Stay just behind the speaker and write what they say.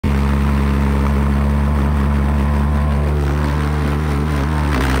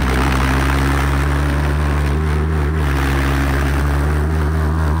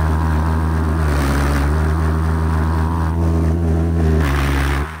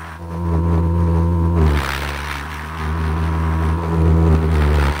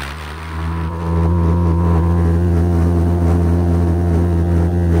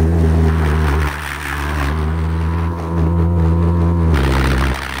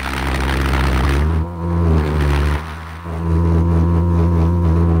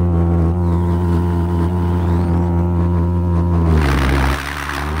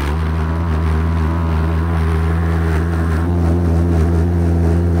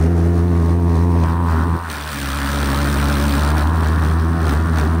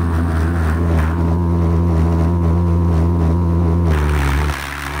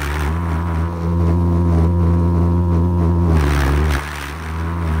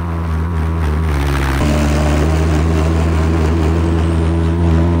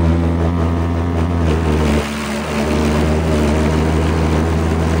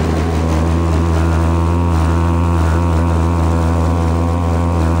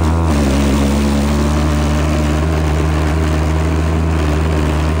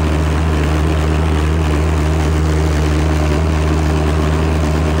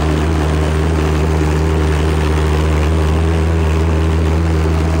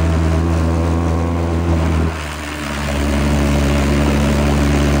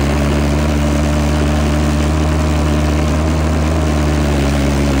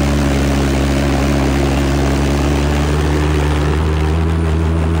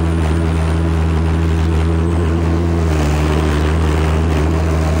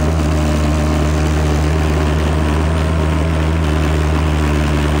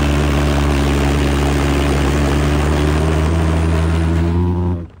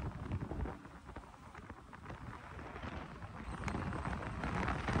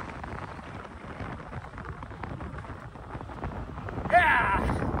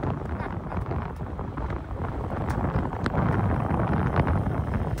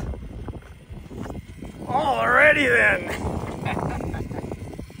Alrighty then.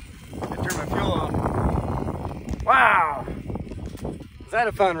 I turn my fuel on. Wow. Was that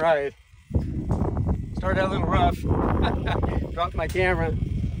a fun ride? Started out a little rough. Dropped my camera.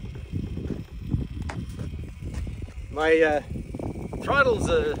 My throttle's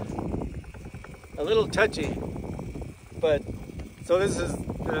a little touchy, but so this is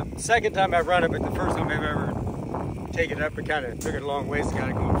the second time I've run it, but the first time I've ever taken it up and kind of took it a long ways and got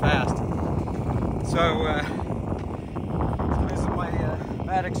it going fast. So this is my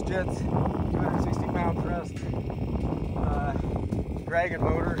Maddox Jets 260-pound thrust dragon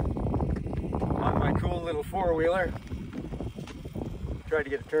motor on my cool little four-wheeler. Tried to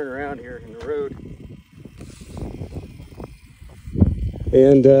get a turn around here in the road.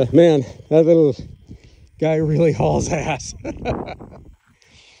 And man, that little guy really hauls ass.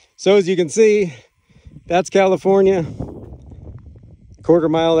 So as you can see, that's California. A quarter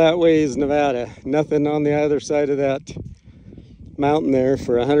mile that way is Nevada. Nothing on the other side of that mountain there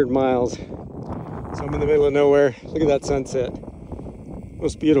for 100 miles. So I'm in the middle of nowhere. Look at that sunset.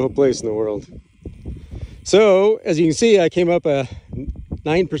 Most beautiful place in the world. So as you can see, I came up a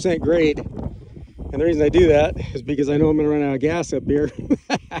 9% grade. And the reason I do that is because I know I'm going to run out of gas up here.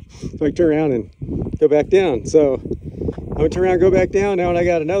 So I turn around and go back down. So I'm going to turn around and go back down now, and I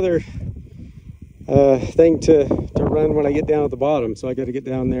got another thing to run when I get down at the bottom. So I got to get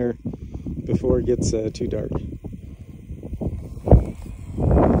down there before it gets too dark.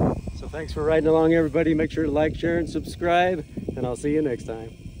 So thanks for riding along, everybody. Make sure to like, share, and subscribe, and I'll see you next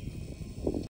time.